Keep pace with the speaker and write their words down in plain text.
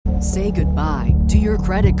Say goodbye to your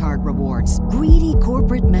credit card rewards. Greedy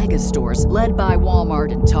corporate mega stores, led by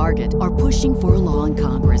Walmart and Target, are pushing for a law in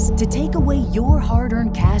Congress to take away your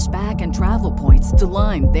hard-earned cash back and travel points to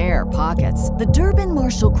line their pockets. The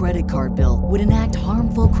Durbin-Marshall credit card bill would enact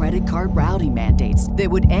harmful credit card routing mandates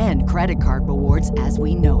that would end credit card rewards as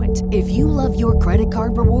we know it. If you love your credit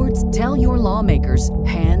card rewards, tell your lawmakers,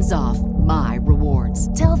 hands off my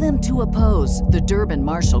rewards. Tell them to oppose the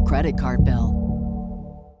Durbin-Marshall credit card bill.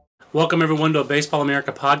 Welcome, everyone, to a Baseball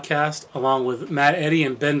America podcast, along with Matt Eddy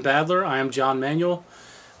and Ben Badler. I am John Manuel.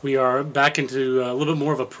 We are back into a little bit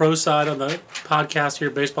more of a pro side on the podcast here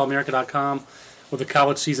at BaseballAmerica.com with the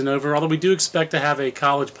college season over, although we do expect to have a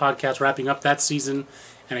college podcast wrapping up that season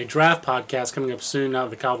and a draft podcast coming up soon now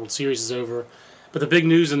that the College World Series is over. But the big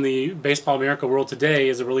news in the Baseball America world today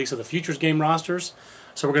is the release of the Futures Game rosters.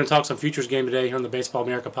 So we're going to talk some Futures Game today here on the Baseball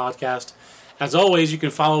America podcast. As always, you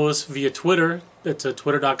can follow us via Twitter. It's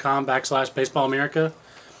twitter.com/BaseballAmerica.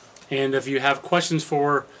 And if you have questions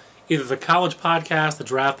for either the college podcast, the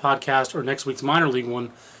draft podcast, or next week's minor league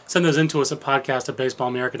one, send those in to us at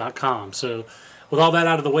podcast@BaseballAmerica.com. So with all that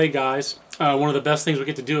out of the way, guys, one of the best things we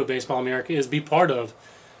get to do at Baseball America is be part of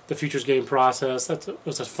the Futures Game process.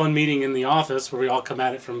 It's a fun meeting in the office where we all come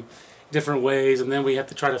at it from different ways, and then we have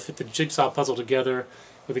to try to fit the jigsaw puzzle together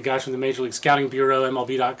with the guys from the Major League Scouting Bureau,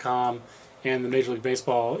 MLB.com, and the Major League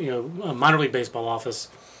Baseball, minor league baseball office.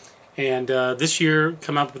 And this year,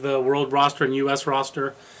 come up with the world roster and U.S.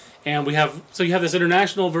 roster. And you have this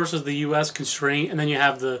international versus the U.S. constraint, and then you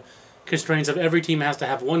have the constraints of every team has to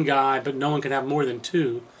have one guy, but no one can have more than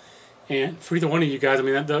two. And for either one of you guys, I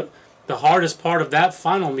mean, the hardest part of that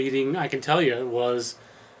final meeting, I can tell you, was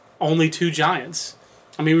only two Giants.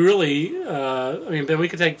 I mean, really, Ben, we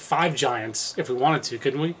could take five Giants if we wanted to,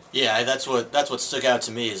 couldn't we? Yeah, that's what stuck out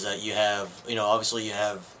to me is that you have, obviously you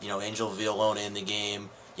have, Angel Villalona in the game.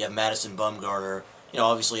 You have Madison Bumgarner.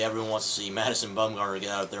 Obviously everyone wants to see Madison Bumgarner get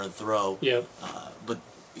out there and throw. Yeah. But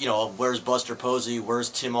where's Buster Posey? Where's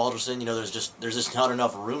Tim Alderson? There's just not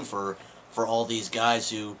enough room for all these guys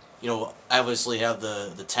who, obviously have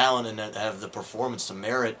the talent and have the performance to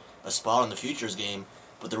merit a spot in the Futures Game.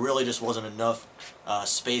 But there really just wasn't enough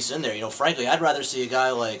space in there. Frankly, I'd rather see a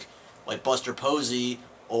guy like Buster Posey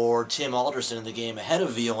or Tim Alderson in the game ahead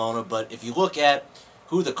of Villalona. But if you look at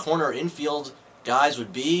who the corner infield guys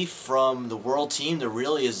would be from the World Team, there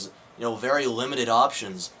really is very limited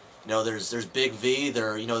options. There's Big V.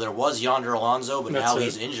 There was Yonder Alonso, but now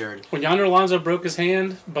he's injured. When Yonder Alonso broke his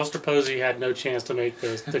hand, Buster Posey had no chance to make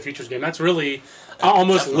the Futures Game. That's really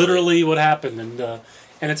almost literally what happened, and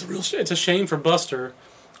it's a shame for Buster.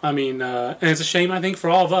 I mean, and it's a shame, I think, for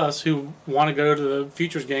all of us who want to go to the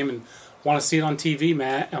Futures Game and want to see it on TV,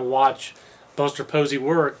 Matt, and watch Buster Posey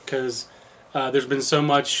work, because there's been so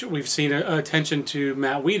much, we've seen attention to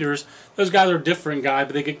Matt Wieters. Those guys are a different guy,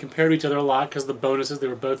 but they get compared to each other a lot because of the bonuses. They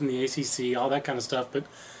were both in the ACC, all that kind of stuff. But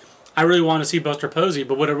I really want to see Buster Posey,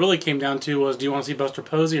 but what it really came down to was, do you want to see Buster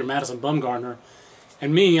Posey or Madison Bumgarner?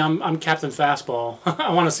 And me, I'm Captain Fastball.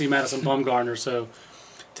 I want to see Madison Bumgarner, so...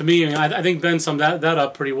 To me, I think Ben summed that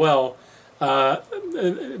up pretty well. To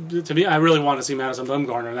me, I really want to see Madison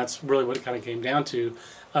Bumgarner, and that's really what it kind of came down to.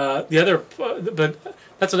 But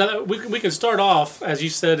that's another. We can start off, as you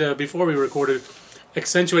said before we recorded,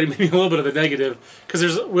 accentuating maybe a little bit of the negative, because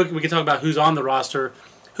we can talk about who's on the roster,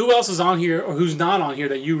 who else is on here, or who's not on here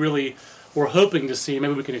that you really were hoping to see.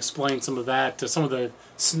 Maybe we can explain some of that to some of the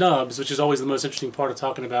snubs, which is always the most interesting part of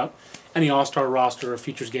talking about any All-Star roster, or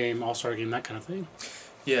Futures Game, All-Star Game, that kind of thing.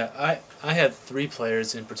 Yeah, I had three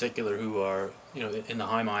players in particular who are, in the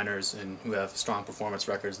high minors and who have strong performance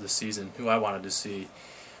records this season, who I wanted to see,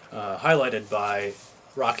 highlighted by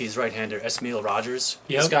Rockies right-hander Esmil Rogers.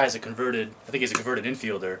 Yep. This guy is I think he's a converted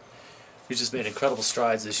infielder. He's just made incredible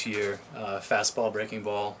strides this year, fastball, breaking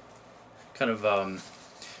ball.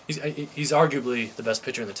 He's arguably the best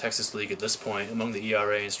pitcher in the Texas League at this point, among the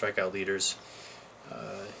ERA and strikeout leaders.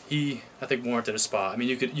 He, I think, warranted a spot. I mean,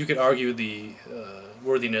 you could argue the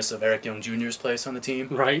worthiness of Eric Young Jr.'s place on the team,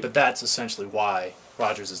 right? But that's essentially why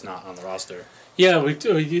Rogers is not on the roster. Yeah,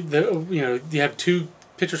 you have two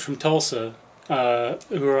pitchers from Tulsa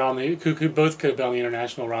who are on who both could have been on the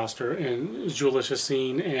international roster, and Jhoulys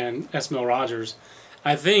Chacin and Esmil Rogers.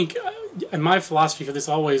 I think, and my philosophy for this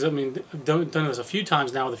always, I've done this a few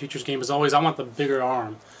times now with the Futures Game, is always I want the bigger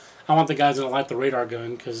arm. I want the guys that light the radar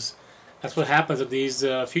gun, because that's what happens at these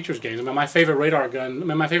Futures Games. My favorite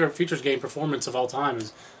my favorite Futures Game performance of all time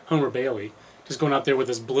is Homer Bailey. Just going out there with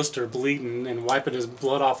his blister bleeding and wiping his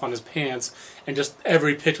blood off on his pants, and just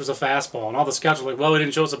every pitch was a fastball. And all the scouts were like, well, he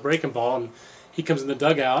didn't show us a breaking ball. And he comes in the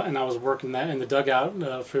dugout, and I was working that in the dugout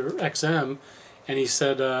for XM, and he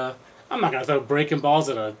said, "I'm not going to throw breaking balls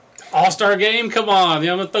at a All-Star game. Come on, I'm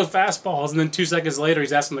going to throw fastballs." And then 2 seconds later,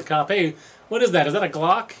 he's asking the cop, "Hey, what is that? Is that a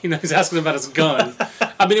Glock?" He's asking about his gun.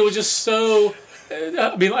 I mean, it was just so.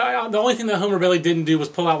 I mean, the only thing that Homer Bailey didn't do was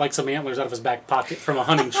pull out like some antlers out of his back pocket from a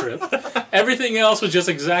hunting trip. Everything else was just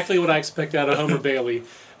exactly what I expected out of Homer Bailey.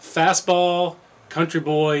 Fastball, country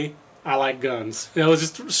boy, I like guns. It was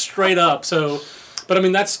just straight up. So, but I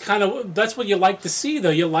mean, that's what you like to see, though.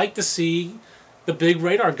 You like to see the big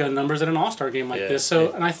radar gun numbers at an All-Star game like this.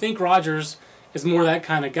 So, and I think Rogers is more that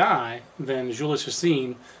kind of guy than Julius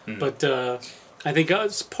Chassin. But I think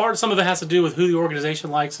some of it has to do with who the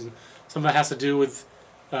organization likes, and some of it has to do with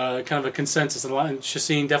kind of a consensus. And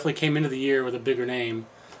Chassin definitely came into the year with a bigger name,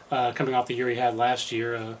 coming off the year he had last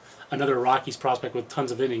year. Another Rockies prospect with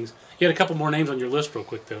tons of innings. You had a couple more names on your list real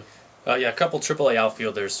quick, though. A couple AAA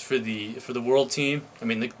outfielders for the world team. I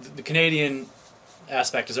mean, the Canadian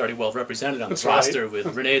aspect is already well represented on this roster with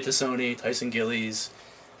Rene Tassoni, Tyson Gillies.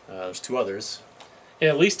 There's 2 others. Yeah,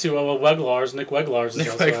 at least 2. Well, Nick Weglars is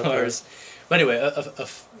also out there. But anyway,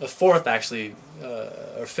 a fourth actually,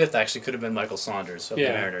 or fifth actually, could have been Michael Saunders of the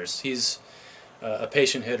Mariners. He's a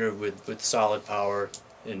patient hitter with solid power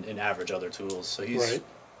and average other tools. So he's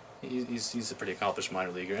a pretty accomplished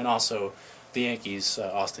minor leaguer. And also the Yankees,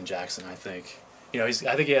 Austin Jackson, I think. I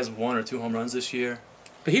think he has 1 or 2 home runs this year.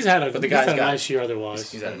 But he's had a nice year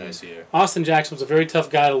otherwise. He's had a nice year. Austin Jackson was a very tough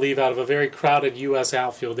guy to leave out of a very crowded U.S.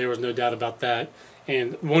 outfield. There was no doubt about that.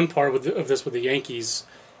 And one part of this with the Yankees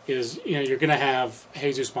is, you're going to have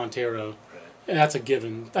Jesus Montero. Right. And that's a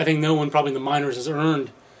given. I think no one probably in the minors has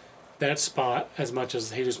earned that spot as much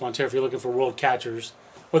as Jesus Montero. If you're looking for world catchers,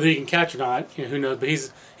 whether he can catch or not, who knows? But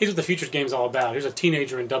he's what the Futures Game is all about. He's a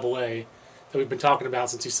teenager in Double-A that we've been talking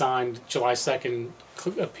about since he signed July 2nd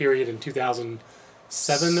period in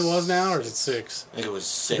 2007 it was now, or is it 6? I think it was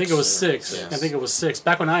 6. I think it was 6. Yes. I think it was 6.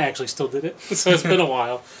 Back when I actually still did it, so it's been a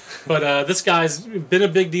while. But this guy's been a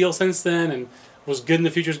big deal since then and was good in the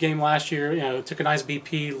Futures Game last year. Took a nice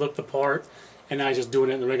BP, looked the part, and now he's just doing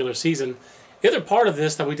it in the regular season. The other part of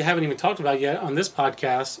this that we haven't even talked about yet on this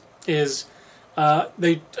podcast is on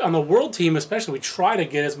the world team especially, we try to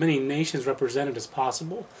get as many nations represented as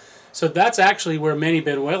possible. So that's actually where Manny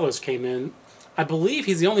Benuelos came in. I believe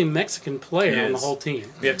he's the only Mexican player on the whole team.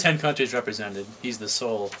 We have 10 countries represented. He's the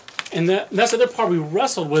sole. And that's the other part we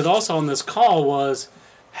wrestled with also on this call was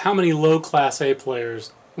how many low Class A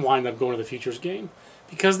players wind up going to the Futures Game.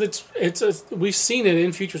 Because we've seen it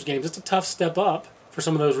in Futures Games. It's a tough step up for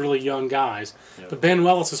some of those really young guys. Yep. But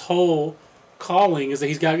Benuelos' whole calling is that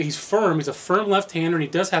he's firm. He's a firm left-hander, and he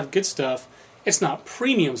does have good stuff. It's not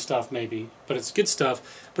premium stuff, maybe, but it's good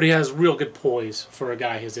stuff. But he has real good poise for a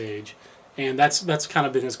guy his age. And that's kind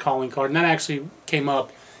of been his calling card. And that actually came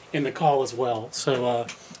up in the call as well, so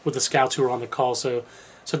with the scouts who were on the call. So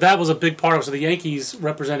that was a big part of it. So the Yankees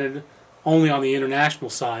represented only on the international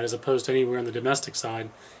side as opposed to anywhere on the domestic side.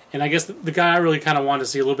 And I guess the guy I really kind of wanted to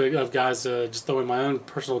see a little bit of, guys, just throwing my own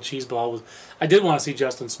personal cheese ball, was I did want to see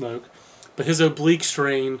Justin Smoak, but his oblique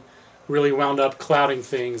strain really wound up clouding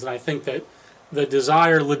things. And I think that the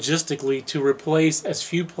desire logistically to replace as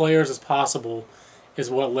few players as possible is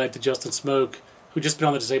what led to Justin Smoak, who just been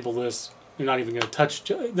on the disabled list. They're not going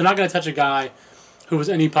to touch a guy who has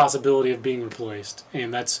any possibility of being replaced,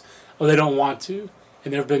 and they don't want to.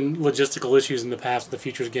 And there have been logistical issues in the past with the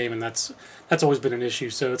Futures Game, and that's always been an issue.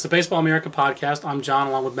 So it's a Baseball America podcast. I'm John,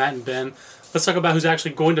 along with Matt and Ben. Let's talk about who's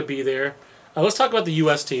actually going to be there. Let's talk about the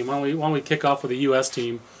U.S. team. Why don't we kick off with the U.S.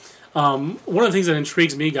 team? One of the things that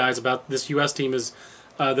intrigues me, guys, about this U.S. team is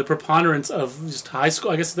the preponderance of just high school.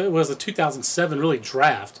 I guess that was the 2007 really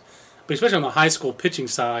draft, but especially on the high school pitching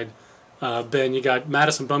side, Ben, you got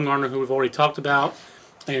Madison Bumgarner, who we've already talked about,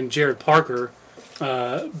 and Jared Parker,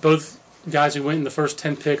 both guys who went in the first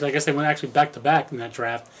 10 picks. I guess they went actually back-to-back in that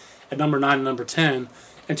draft at number 9 and number 10,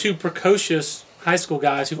 and 2 precocious high school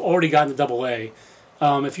guys who've already gotten to Double-A.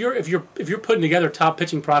 If you're putting together top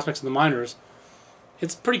pitching prospects in the minors,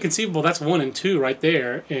 it's pretty conceivable that's 1 and 2 right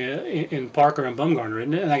there in Parker and Bumgarner,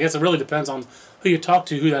 isn't it? And I guess it really depends on who you talk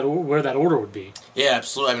to, where that order would be. Yeah,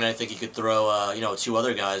 absolutely. I mean, I think you could throw 2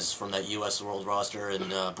 other guys from that U.S. World roster,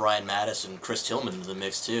 and Brian Mattis and Chris Tillman into the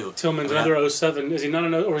mix too. Tillman's another 07. Is he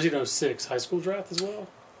not or is he an 06 high school draft as well?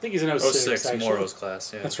 I think he's an 06 actually. Morrow's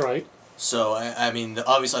class. Yeah, that's right. So I mean,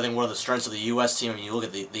 obviously, I think one of the strengths of the U.S. team. I mean, you look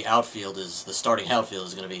at the outfield is the starting outfield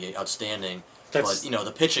is going to be outstanding. But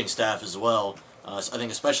the pitching staff as well. I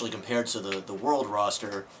think especially compared to the world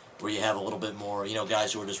roster, where you have a little bit more,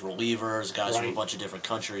 guys who are just relievers, guys from a bunch of different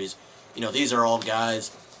countries. These are all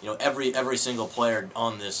guys. Every single player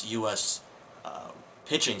on this U.S.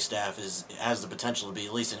 Pitching staff has the potential to be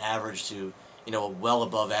at least an average to a well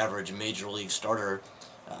above average major league starter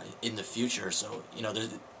in the future. So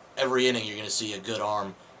there's every inning you're going to see a good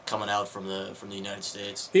arm coming out from the United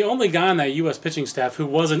States. The only guy on that U.S. pitching staff who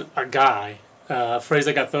wasn't a guy, a phrase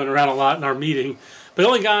that got thrown around a lot in our meeting, but the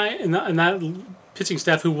only guy in that pitching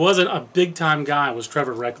staff who wasn't a big-time guy was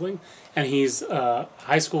Trevor Reckling, and he's a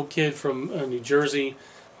high school kid from New Jersey.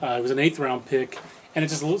 He was an 8th-round pick, and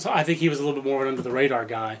I think he was a little bit more of an under-the-radar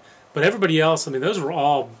guy. But everybody else, I mean, those were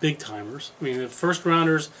all big-timers. I mean, the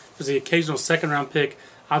first-rounders, there's the occasional second-round pick.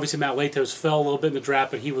 Obviously, Matt Latos fell a little bit in the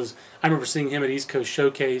draft, but I remember seeing him at East Coast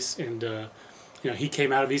Showcase, and he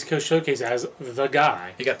came out of East Coast Showcase as the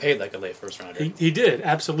guy. He got paid like a late first-rounder. He did,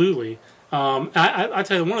 absolutely. I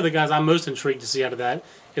tell you, one of the guys I'm most intrigued to see out of that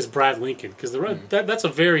is Brad Lincoln, because that's a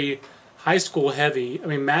very high school heavy. I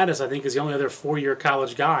mean, Mattis, I think, is the only other 4-year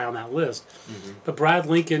college guy on that list. Mm-hmm. But Brad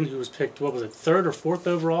Lincoln, who was picked, what was it, 3rd or 4th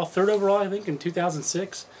overall? 3rd overall, I think, in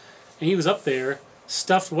 2006. And he was up there,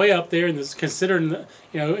 stuffed way up there, and considered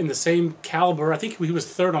in the same caliber. I think he was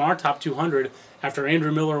 3rd on our top 200 after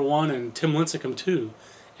Andrew Miller won and Tim Lincecum too.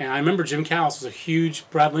 And I remember Jim Callis was a huge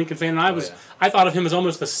Brad Lincoln fan, and I thought of him as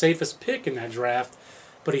almost the safest pick in that draft.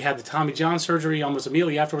 But he had the Tommy John surgery almost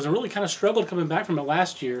immediately afterwards, and really kind of struggled coming back from it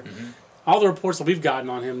last year. Mm-hmm. All the reports that we've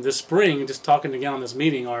gotten on him this spring, and just talking again on this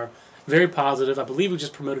meeting, are very positive. I believe we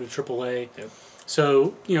just promoted to AAA. Yep.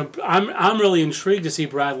 So, I'm really intrigued to see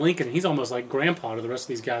Brad Lincoln. He's almost like grandpa to the rest of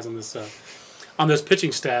these guys on this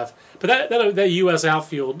pitching staff. But that U.S.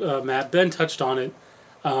 outfield, Matt, Ben touched on it.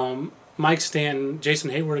 Mike Stanton,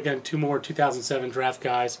 Jason Hayward, again, 2 more 2007 draft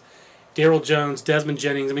guys. Darryl Jones, Desmond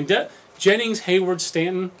Jennings. I mean, Jennings, Hayward,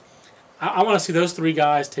 Stanton. I want to see those 3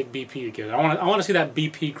 guys take BP together. I want to see that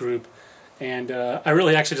BP group. And I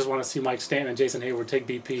really actually just want to see Mike Stanton and Jason Hayward take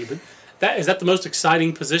BP. But is that the most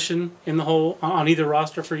exciting position in the whole on either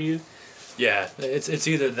roster for you? Yeah, it's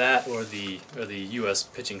either that or the U.S.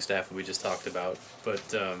 pitching staff that we just talked about. But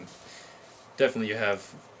definitely you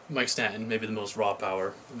have Mike Stanton, maybe the most raw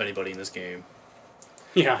power of anybody in this game.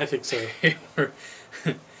 Yeah, I think so.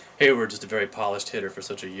 Hayward, just a very polished hitter for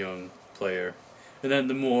such a young player. And then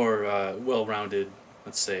the more well-rounded,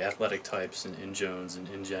 let's say, athletic types in Jones and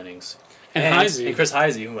in Jennings. And Chris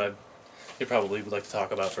Heisey, who you probably would like to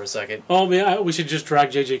talk about for a second. Oh, man, we should just drag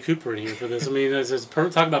J.J. Cooper in here for this. I mean,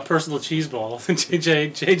 talk about personal cheese ball.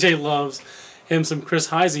 J.J. loves him some Chris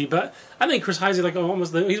Heisey. But I think Chris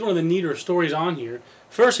Heisey, he's one of the neater stories on here.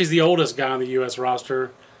 First, he's the oldest guy on the U.S.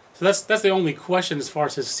 roster. So that's the only question as far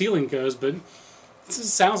as his ceiling goes. But it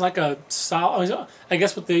sounds like a solid. I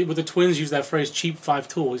guess with the Twins use that phrase cheap 5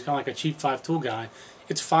 tool. He's kind of like a cheap 5 tool guy.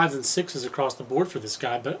 It's 5s and 6s across the board for this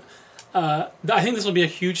guy. But I think this will be a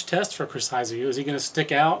huge test for Chris Heisey. Is he going to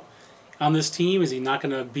stick out on this team? Is he not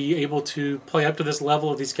going to be able to play up to this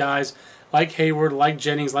level of these guys like Hayward, like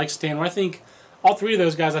Jennings, like Stanton? I think all 3 of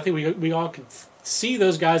those guys, I think we all could see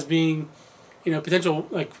those guys being,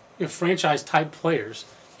 potential franchise type players.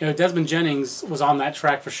 Desmond Jennings was on that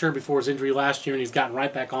track for sure before his injury last year, and he's gotten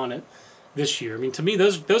right back on it this year. I mean, to me,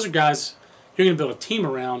 those are guys you're going to build a team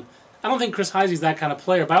around. I don't think Chris Heisey's that kind of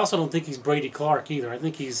player, but I also don't think he's Brady Clark either. I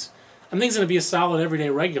think he's going to be a solid everyday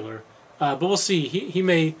regular, but we'll see. He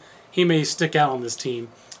may stick out on this team.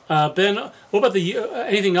 Ben, what about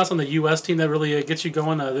anything else on the U.S. team that really gets you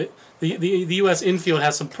going? The U.S. infield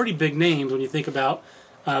has some pretty big names when you think about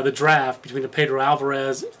the draft between the Pedro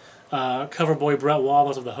Alvarez, cover boy Brett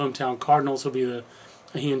Wallace of the hometown Cardinals.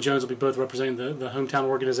 He and Jones will be both representing the hometown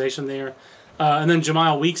organization there, and then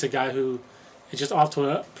Jemile Weeks, a guy who is just off to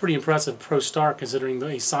a pretty impressive pro start considering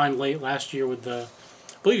he signed late last year with the.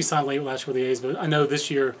 I believe he signed late last year with the A's, but I know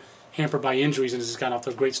this year hampered by injuries and has just gotten off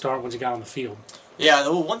to a great start once he got on the field. Yeah,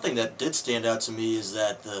 well, one thing that did stand out to me is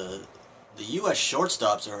that the U.S.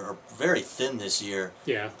 shortstops are very thin this year.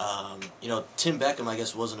 Yeah. Tim Beckham, I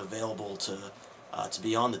guess, wasn't available to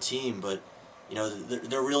be on the team, but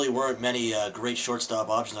there really weren't many great shortstop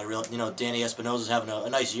options. Danny Espinosa's having a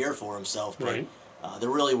nice year for himself, but right. There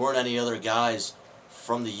really weren't any other guys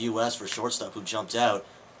from the U.S. for shortstop who jumped out.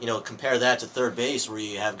 Compare that to third base where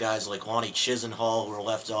you have guys like Lonnie Chisenhall who are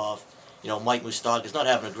left off. Mike Moustakas not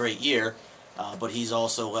having a great year, but he's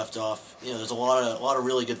also left off. There's a lot of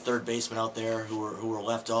really good third basemen out there who are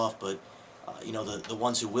left off, but the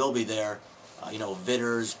ones who will be there,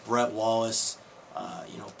 Vitters, Brett Wallace,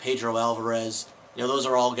 Pedro Alvarez. Those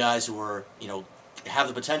are all guys who are have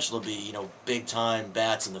the potential to be big time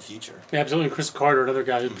bats in the future. Yeah, absolutely. Chris Carter, another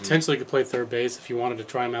guy who potentially could play third base if you wanted to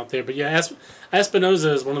try him out there. But yeah,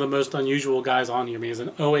 Espinosa is one of the most unusual guys on here. I mean, he's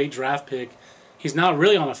an 08 draft pick. He's not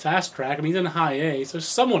really on a fast track. I mean, he's in high A, so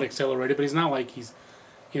somewhat accelerated, but he's not like he's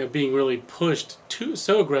being really pushed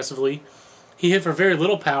so aggressively. he hit for very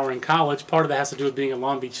little power in college. Part of that has to do with being at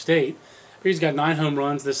Long Beach State. But he's got 9 home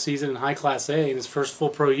runs this season in high Class A in his first full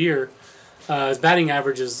pro year. His batting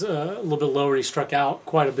average is a little bit lower. He struck out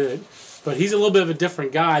quite a bit. But he's a little bit of a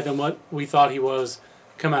different guy than what we thought he was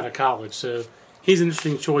come out of college. So he's an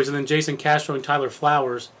interesting choice. And then Jason Castro and Tyler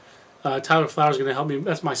Flowers. Tyler Flowers is going to help me.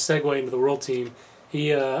 That's my segue into the World Team.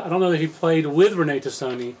 He I don't know that he played with Rene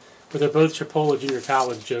Tassoni, but they're both Chipola Junior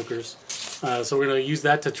College jokers. So we're going to use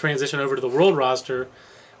that to transition over to the World roster,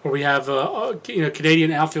 where we have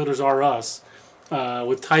Canadian outfielders are us,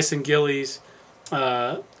 with Tyson Gillies,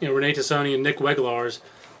 Rene Tassoni, and Nick Weglars.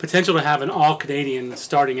 Potential to have an all-Canadian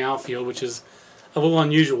starting outfield, which is a little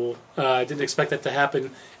unusual. I didn't expect that to happen.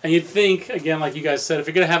 And you'd think, again, like you guys said, if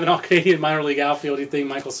you're going to have an all-Canadian minor league outfield, you'd think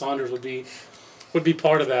Michael Saunders would be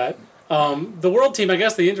part of that. The World Team, I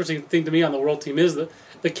guess the interesting thing to me on the World Team is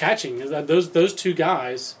the catching. Is that those two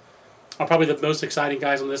guys are probably the most exciting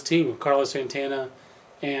guys on this team, Carlos Santana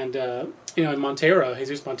and Montero,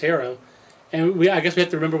 Jesus Montero. And I guess we have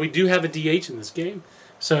to remember we do have a DH in this game.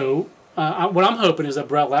 So what I'm hoping is that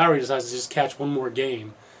Brett Lowry decides to just catch one more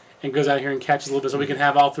game and goes out here and catches a little bit so we can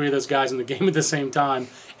have all three of those guys in the game at the same time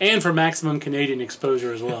and for maximum Canadian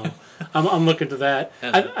exposure as well. I'm looking to that.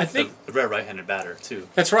 I think the rare right-handed batter, too.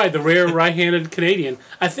 That's right, the rare right-handed Canadian.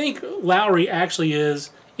 I think Lowry actually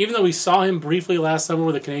is, even though we saw him briefly last summer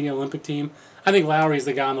with the Canadian Olympic team, I think Lowry is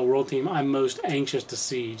the guy on the World Team I'm most anxious to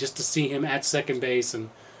see, just to see him at second base.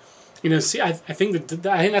 And I think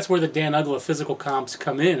that's where the Dan Uggla physical comps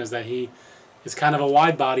come in, is that he is kind of a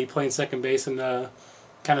wide body playing second base and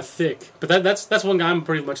kind of thick. But that's one guy I'm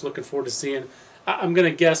pretty much looking forward to seeing. I'm going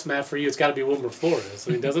to guess, Matt, for you, it's got to be Wilmer Flores.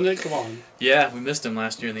 I mean, doesn't it? Come on. Yeah, we missed him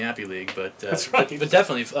last year in the Appy League, but that's right. But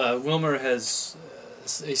definitely, Wilmer has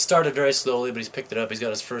he started very slowly, but he's picked it up. He's got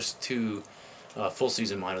his first 2 full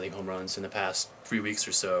season minor league home runs in the past 3 weeks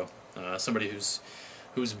or so. Somebody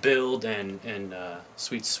whose build and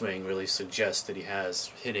sweet swing really suggests that he has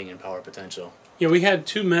hitting and power potential. Yeah, we had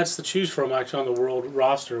 2 Mets to choose from actually on the World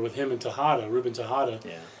roster with him and Tejada, Ruben Tejada.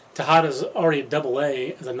 Yeah. Tejada's already at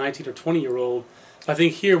AA as a 19 or 20-year-old. I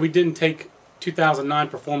think here we didn't take 2009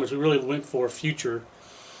 performance. We really went for future.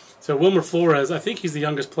 So Wilmer Flores, I think he's the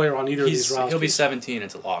youngest player on either of these rosters. He'll be 17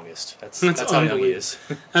 until August. That's how young he is.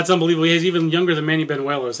 That's unbelievable. He's even younger than Manny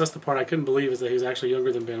Benuelos. That's the part I couldn't believe, is that he's actually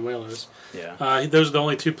younger than Benuelos. Yeah. Those are the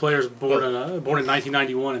only 2 players born in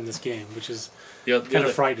 1991 in this game, which is kind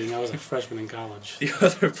of frightening. I was a freshman in college. The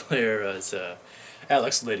other player is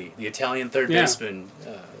Alex Liddy, the Italian third baseman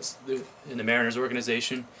in the Mariners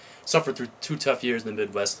organization. Suffered through 2 tough years in the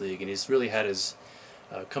Midwest League, and he's really had his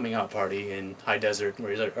coming out party in High Desert,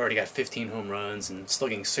 where he's already got 15 home runs and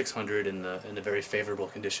slugging .600 in the very favorable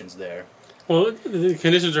conditions there. Well, the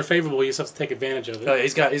conditions are favorable. You just have to take advantage of it.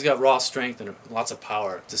 He's got raw strength and lots of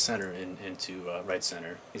power to center and to right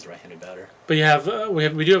center. He's a right-handed batter. But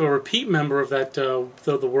we do have a repeat member of that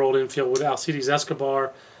the World infield with Alcides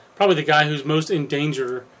Escobar, probably the guy who's most in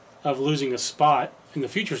danger of losing a spot in the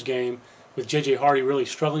Futures game, with J.J. Hardy really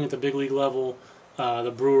struggling at the big league level.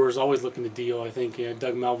 The Brewers always looking to deal. I think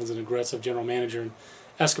Doug Melvin's an aggressive general manager, and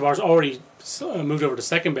Escobar's already moved over to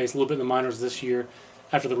second base a little bit in the minors this year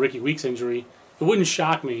after the Ricky Weeks injury. It wouldn't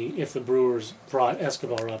shock me if the Brewers brought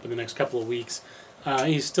Escobar up in the next couple of weeks.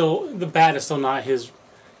 The bat is still not his,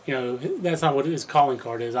 that's not what his calling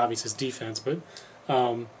card is, obviously his defense, but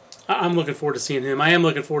I'm looking forward to seeing him. I am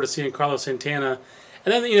looking forward to seeing Carlos Santana.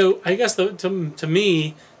 And then, I guess to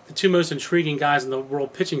me, the 2 most intriguing guys in the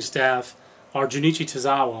World pitching staff are Junichi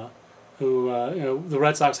Tazawa, who the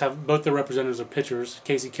Red Sox have both their representatives are pitchers.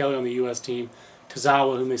 Casey Kelly on the U.S. team,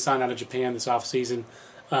 Tazawa, whom they signed out of Japan this offseason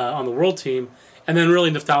on the World team, and then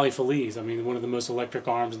really Neftali Feliz, one of the most electric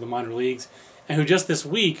arms in the minor leagues, and who just this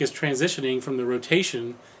week is transitioning from the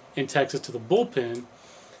rotation in Texas to the bullpen,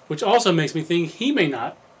 which also makes me think he may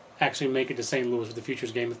not actually make it to St. Louis for the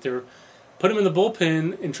Futures game. If they're put him in the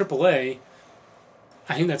bullpen in AAA,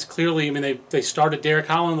 I think that's clearly, they started Derek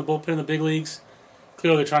Holland in the bullpen in the big leagues.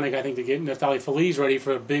 Clearly they're trying to get Neftali Feliz ready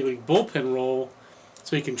for a big league bullpen role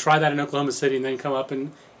so he can try that in Oklahoma City and then come up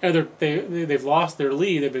and they've lost their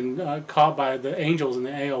lead. They've been caught by the Angels in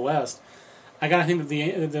the AL West. I got to think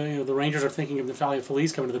that the Rangers are thinking of Neftali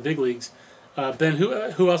Feliz coming to the big leagues. Ben,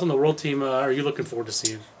 who else on the World team are you looking forward to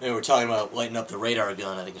seeing? We're talking about lighting up the radar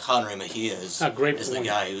gun. I think Hanry Mejia is the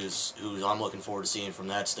guy who's I'm looking forward to seeing from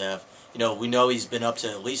that staff. We know he's been up to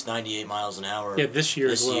at least 98 miles an hour. Yeah, this year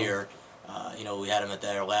as well. We had him at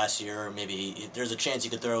there last year. Maybe there's a chance he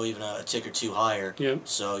could throw even a tick or 2 higher. Yeah.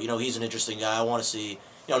 So he's an interesting guy. I want to see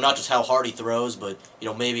not just how hard he throws, but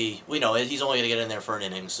maybe he's only going to get in there for an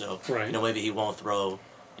inning. So right. Maybe he won't throw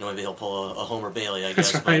maybe he'll pull a Homer Bailey, I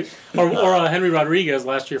guess. That's right. Or Henry Rodriguez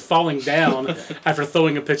last year falling down after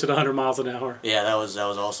throwing a pitch at 100 miles an hour. Yeah, that was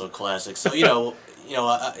also classic. So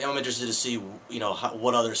I'm interested to see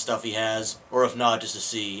what other stuff he has, or if not, just to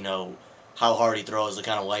see how hard he throws, the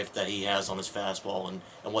kind of life that he has on his fastball,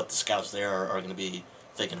 and what the scouts there are going to be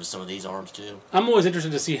thinking of some of these arms too. I'm always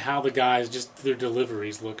interested to see how the guys, just their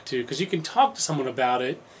deliveries look too, because you can talk to someone about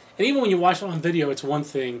it, and even when you watch it on video, it's one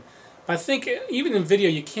thing. But I think even in video,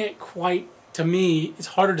 you can't quite. To me, it's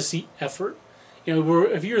harder to see effort.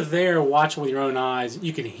 If you're there watching with your own eyes,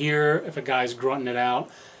 you can hear if a guy's grunting it out.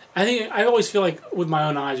 I always feel like with my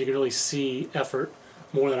own eyes, you can really see effort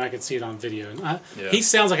more than I could see it on video. He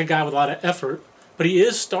sounds like a guy with a lot of effort, but he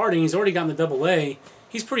is starting. He's already gotten the Double-A.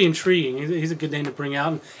 He's pretty intriguing. He's a good name to bring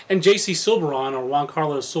out. And J.C. Silberon, or Juan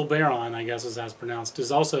Carlos Silberon, I guess is as pronounced,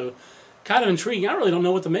 is also kind of intriguing. I really don't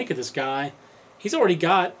know what to make of this guy. He's already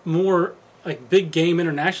got more big game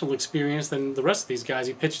international experience than the rest of these guys.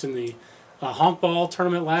 He pitched in the honkball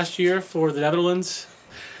tournament last year for the Netherlands,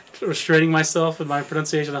 restraining myself with my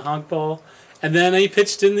pronunciation of honkball. And then he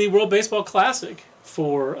pitched in the World Baseball Classic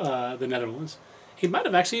for the Netherlands. He might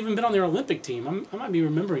have actually even been on their Olympic team. I might be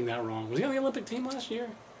remembering that wrong. Was he on the Olympic team last year?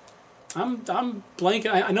 I'm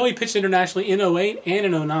blanking. I know he pitched internationally in 2008 and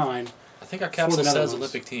in 2009. I think our capsule says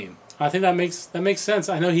Olympic team. I think that makes sense.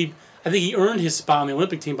 I think he earned his spot on the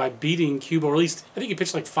Olympic team by beating Cuba, or at least I think he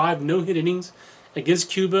pitched 5 no-hit innings against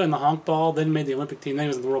Cuba in the honkball, then made the Olympic team. Then he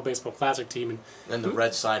was in the World Baseball Classic team. And then the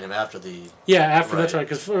Reds signed him after the... Yeah, that's right,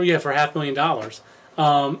 because for $500,000.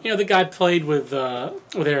 The guy played with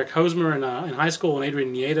Eric Hosmer in high school, and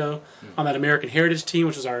Adrian Nieto on that American Heritage team,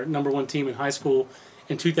 which was our #1 team in high school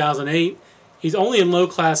in 2008. He's only in low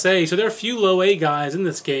Class A, so there are a few low A guys in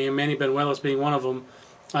this game, Manny Benuelos being one of them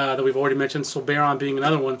that we've already mentioned, Silberon being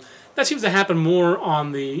another one. That seems to happen more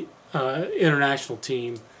on the international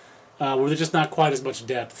team, where there's just not quite as much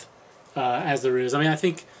depth as there is. I mean, I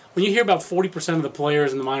think when you hear about 40% of the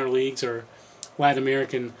players in the minor leagues are Latin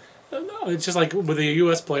American, it's just like with the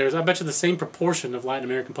U.S. players. I bet you the same proportion of Latin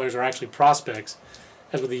American players are actually prospects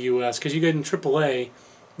as with the U.S. Because you get in AAA,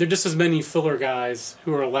 there are just as many filler guys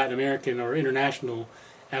who are Latin American or international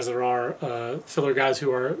as there are filler guys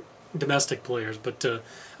who are domestic players. But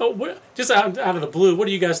just out of the blue, what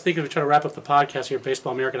do you guys think as we try to wrap up the podcast here at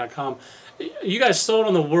BaseballAmerica.com? You guys sold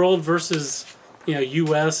on the World versus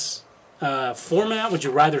U.S. Format? Would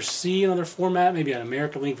you rather see another format, maybe an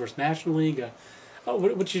American League versus National League?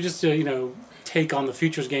 What's your just take on the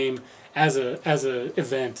futures game as a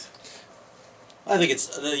event? I think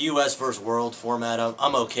it's the U.S. versus World format.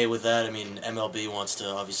 I'm okay with that. I mean, MLB wants to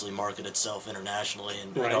obviously market itself internationally,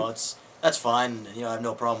 and that's fine. I have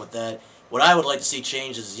no problem with that. What I would like to see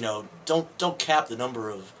change is don't cap the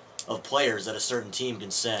number of players that a certain team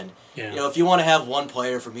can send. Yeah. If you want to have one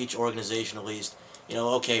player from each organization at least,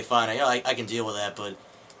 okay, fine. I can deal with that, but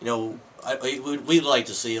we'd like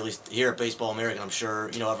to see, at least here at Baseball America, I'm sure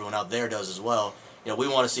everyone out there does as well. We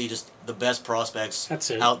want to see just the best prospects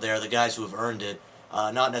out there, the guys who have earned it,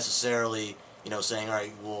 not necessarily saying, all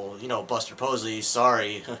right, well, Buster Posey,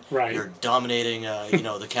 sorry, right. You're dominating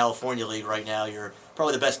the California League right now. You're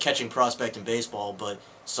probably the best catching prospect in baseball, but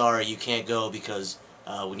sorry, you can't go because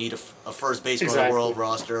we need a first baseman on the world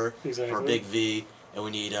roster for a big V. And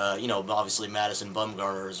we need, obviously Madison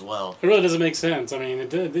Bumgarner as well. It really doesn't make sense. I mean,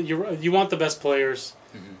 you want the best players.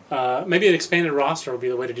 Mm-hmm. Maybe an expanded roster would be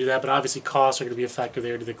the way to do that, but obviously costs are going to be a factor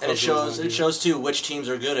there. To the and it shows too which teams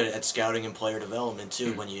are good at scouting and player development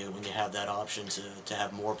too. Mm-hmm. when you have that option to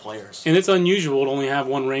have more players. And it's unusual to only have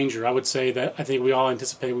one Ranger. I would say that I think we all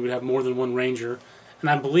anticipated we would have more than one Ranger, and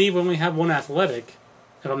I believe we only have one Athletic.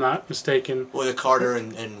 If I'm not mistaken. Well, the Carter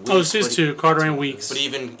and Weeks. Oh, this is two, Carter and Weeks. But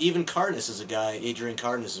even Cardenas is a guy, Adrian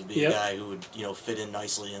Cardenas would be a guy who would, fit in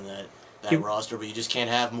nicely in that roster, but you just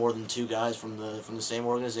can't have more than 2 guys from the same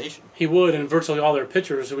organization. He would, and virtually all their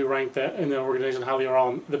pitchers who we ranked that in the organization highly are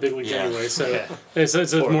all in the big leagues anyway, so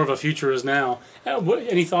it's more of a future is now.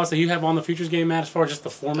 Any thoughts that you have on the futures game, Matt, as far as just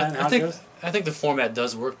the format and how it goes? I think the format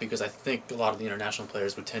does work because I think a lot of the international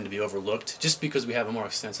players would tend to be overlooked just because we have a more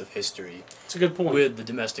extensive history. It's a good point. With the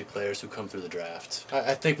domestic players who come through the draft.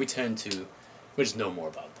 I think we just know more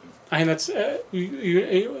about them. I think that's,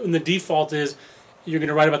 and the default is you're going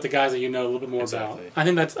to write about the guys that you know a little bit more about. I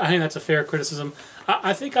think that's a fair criticism.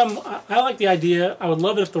 I like the idea. I would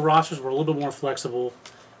love it if the rosters were a little bit more flexible.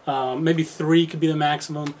 Maybe 3 could be the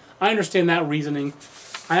maximum. I understand that reasoning.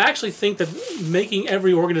 I actually think that making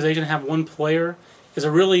every organization have one player is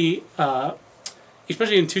a really,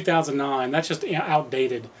 especially in 2009, that's just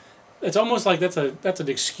outdated. It's almost like that's an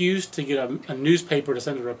excuse to get a newspaper to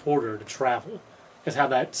send a reporter to travel. is how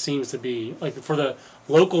that seems to be. Like for the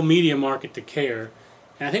local media market to care.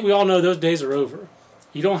 And I think we all know those days are over.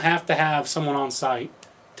 You don't have to have someone on site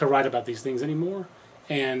to write about these things anymore.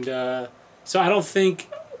 And so I don't think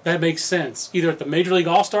that makes sense, either at the Major League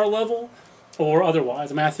All-Star level or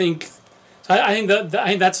otherwise. I mean, I think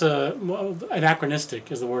that's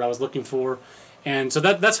anachronistic is the word I was looking for. And so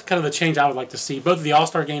that's kind of the change I would like to see, both the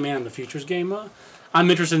All-Star game and the Futures game. I'm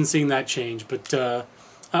interested in seeing that change, but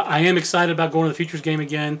I am excited about going to the Futures game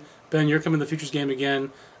again. Ben, you're coming to the Futures game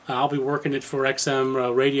again. I'll be working it for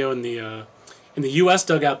XM radio in the U.S.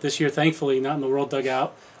 dugout this year, thankfully, not in the World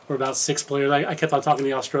dugout. We're about 6 players. I kept on talking to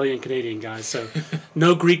the Australian and Canadian guys, so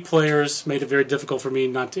no Greek players. Made it very difficult for me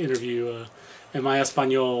not to interview. En my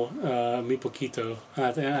español, muy poquito.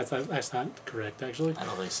 That's not correct, actually. I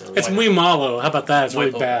don't think so. It's muy malo. How about that? It's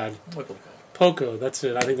really bad. Poco. Poco, that's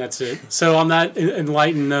it. I think that's it. So on that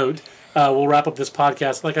enlightened note, we'll wrap up this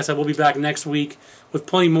podcast. Like I said, we'll be back next week with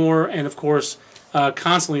plenty more, and of course,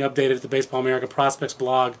 constantly updated at the Baseball America Prospects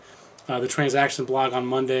blog, the transaction blog on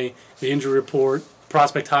Monday, the injury report,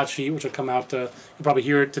 Prospect Hot Sheet, which will come out. You'll probably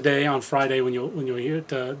hear it today on Friday when you'll hear it,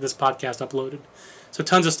 this podcast uploaded. So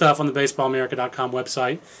tons of stuff on the baseballamerica.com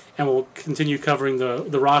website, and we'll continue covering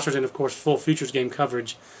the rosters and, of course, full Futures game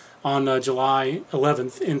coverage on July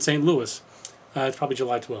 11th in St. Louis. It's probably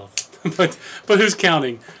July 12th, but who's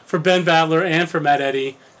counting? For Ben Badler and for Matt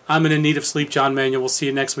Eddy, I'm in need of sleep, John Manuel. We'll see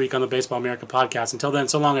you next week on the Baseball America podcast. Until then,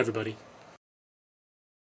 so long, everybody.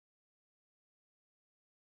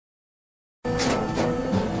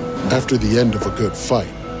 After the end of a good fight,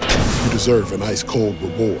 you deserve an ice-cold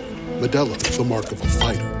reward. Modelo, the mark of a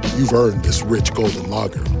fighter. You've earned this rich golden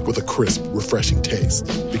lager with a crisp, refreshing taste.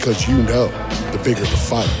 Because you know, the bigger the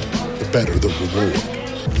fight, the better the reward.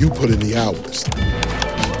 You put in the hours,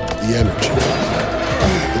 the energy,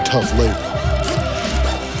 the tough labor.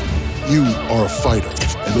 You are a fighter,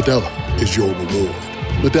 and Modelo is your reward.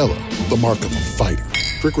 Modelo, the mark of a fighter.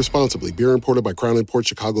 Drink responsibly. Beer imported by Crown Imports,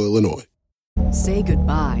 Chicago, Illinois. Say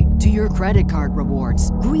goodbye to your credit card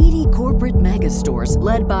rewards. Greedy corporate mega stores,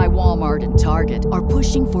 led by Walmart and Target, are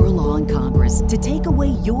pushing for a law in Congress to take away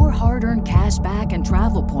your hard-earned cash back and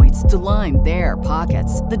travel points to line their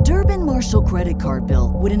pockets. The Durbin-Marshall credit card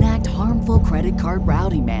bill would enact harmful credit card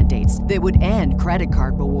routing mandates that would end credit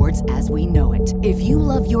card rewards as we know it. If you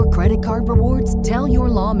love your credit card rewards, tell your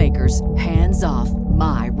lawmakers, hands off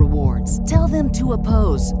my rewards. Tell them to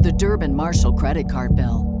oppose the Durbin-Marshall credit card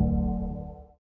bill.